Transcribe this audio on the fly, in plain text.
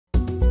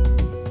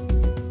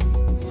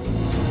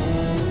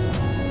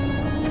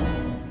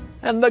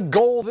And the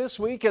goal this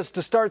week is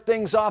to start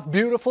things off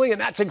beautifully, and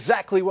that's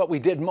exactly what we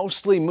did.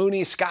 Mostly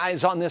moony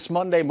skies on this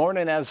Monday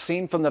morning as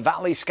seen from the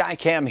Valley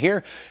Skycam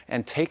here.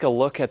 And take a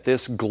look at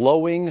this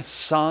glowing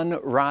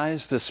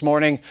sunrise this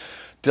morning.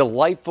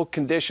 Delightful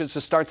conditions to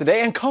start the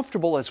day and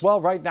comfortable as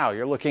well. Right now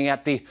you're looking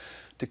at the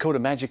Dakota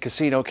Magic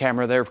Casino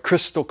camera there.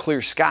 Crystal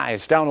clear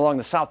skies down along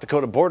the South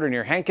Dakota border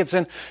near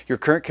Hankinson. Your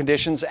current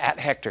conditions at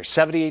Hector,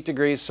 78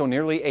 degrees, so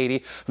nearly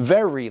 80.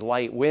 Very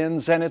light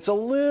winds, and it's a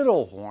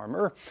little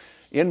warmer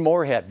in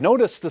Moorhead.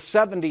 Notice the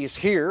 70s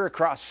here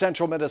across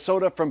central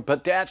Minnesota from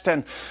Baudette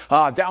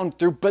and down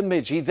through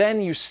Bemidji.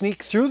 Then you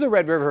sneak through the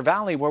Red River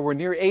Valley where we're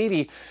near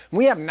 80.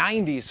 We have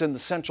 90s in the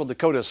central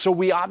Dakotas. So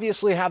we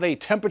obviously have a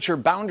temperature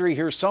boundary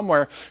here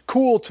somewhere.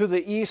 Cool to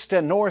the east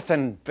and north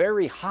and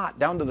very hot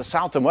down to the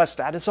south and west.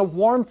 That is a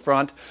warm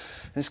front.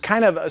 It's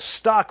kind of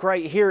stuck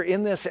right here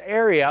in this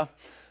area.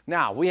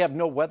 Now, we have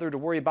no weather to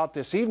worry about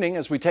this evening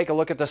as we take a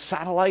look at the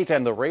satellite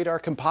and the radar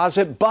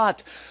composite,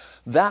 but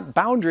that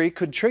boundary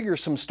could trigger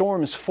some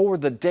storms for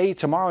the day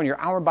tomorrow, and your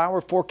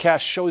hour-by-hour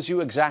forecast shows you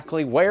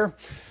exactly where.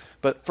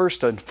 But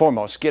first and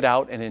foremost, get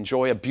out and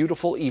enjoy a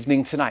beautiful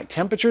evening tonight.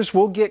 Temperatures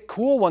will get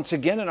cool once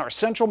again in our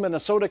central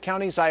Minnesota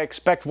counties. I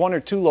expect 1 or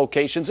 2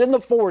 locations in the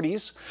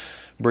 40s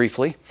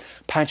briefly.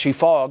 Patchy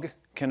fog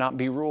cannot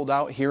be ruled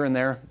out here and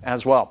there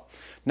as well.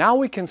 Now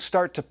we can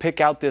start to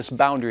pick out this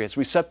boundary as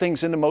we set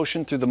things into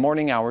motion through the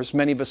morning hours.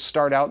 Many of us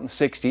start out in the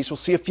 60s. We'll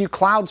see a few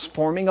clouds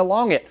forming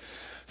along it.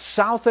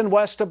 South and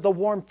west of the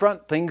warm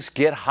front, things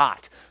get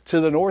hot. To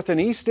the north and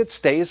east, it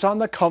stays on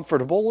the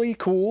comfortably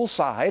cool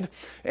side.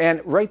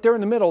 And right there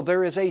in the middle,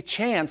 there is a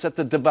chance at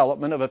the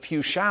development of a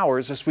few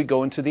showers as we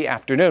go into the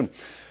afternoon.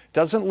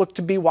 Doesn't look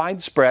to be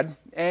widespread,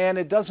 and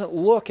it doesn't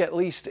look, at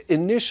least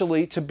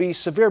initially, to be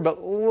severe.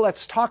 But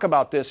let's talk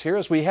about this here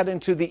as we head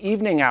into the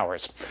evening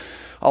hours.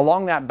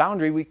 Along that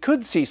boundary, we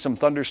could see some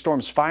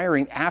thunderstorms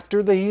firing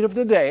after the heat of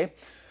the day.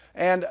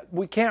 And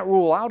we can't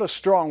rule out a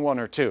strong 1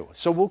 or 2.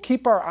 So we'll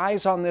keep our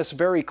eyes on this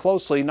very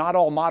closely. Not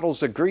all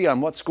models agree on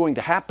what's going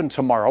to happen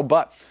tomorrow,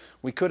 but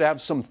we could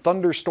have some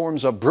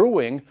thunderstorms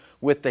brewing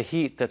with the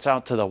heat that's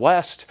out to the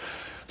west,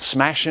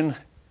 smashing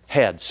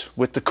heads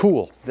with the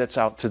cool that's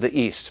out to the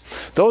east.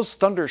 Those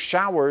thunder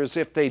showers,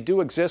 if they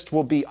do exist,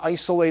 will be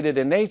isolated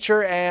in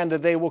nature, and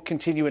they will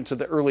continue into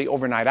the early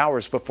overnight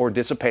hours before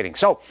dissipating.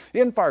 So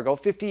in Fargo,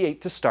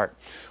 58 to start,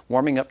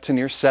 warming up to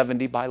near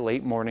 70 by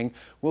late morning.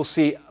 We'll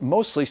see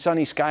mostly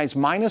sunny skies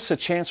minus a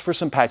chance for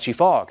some patchy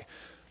fog.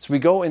 As we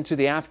go into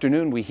the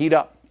afternoon, we heat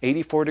up,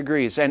 84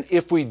 degrees. And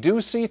if we do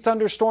see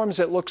thunderstorms,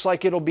 it looks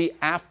like it'll be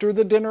after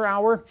the dinner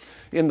hour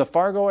in the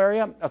Fargo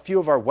area. A few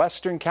of our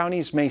western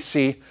counties may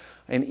see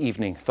an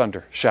evening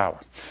thunder shower.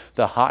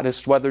 The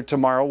hottest weather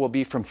tomorrow will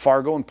be from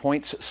Fargo and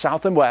points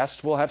south and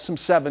west. We'll have some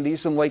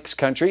 70s in Lakes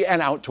Country and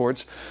out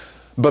towards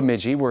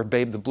Bemidji, where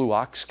Babe the Blue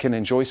Ox can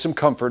enjoy some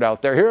comfort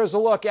out there. Here's a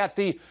look at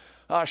the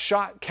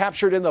shot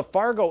captured in the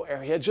Fargo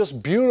area.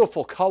 Just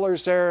beautiful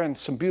colors there and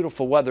some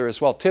beautiful weather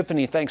as well.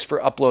 Tiffany, thanks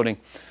for uploading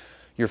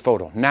your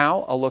photo.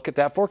 Now a look at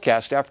that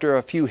forecast. After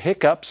a few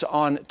hiccups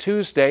on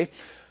Tuesday,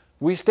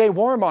 we stay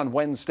warm on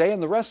Wednesday,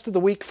 and the rest of the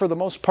week, for the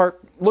most part,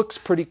 looks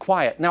pretty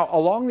quiet. Now,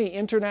 along the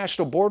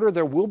international border,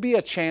 there will be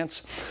a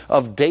chance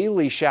of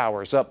daily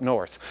showers up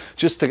north,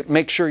 just to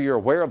make sure you're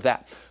aware of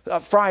that.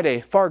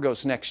 Friday,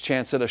 Fargo's next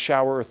chance at a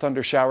shower or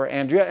thunder shower,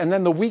 Andrea. And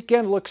then the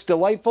weekend looks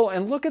delightful.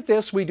 And look at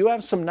this. We do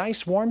have some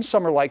nice warm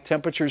summer-like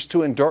temperatures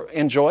to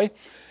enjoy,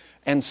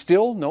 and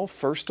still no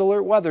first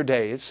alert weather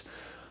days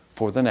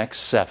for the next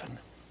 7.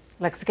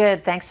 Looks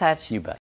good. Thanks, Hutch. You bet.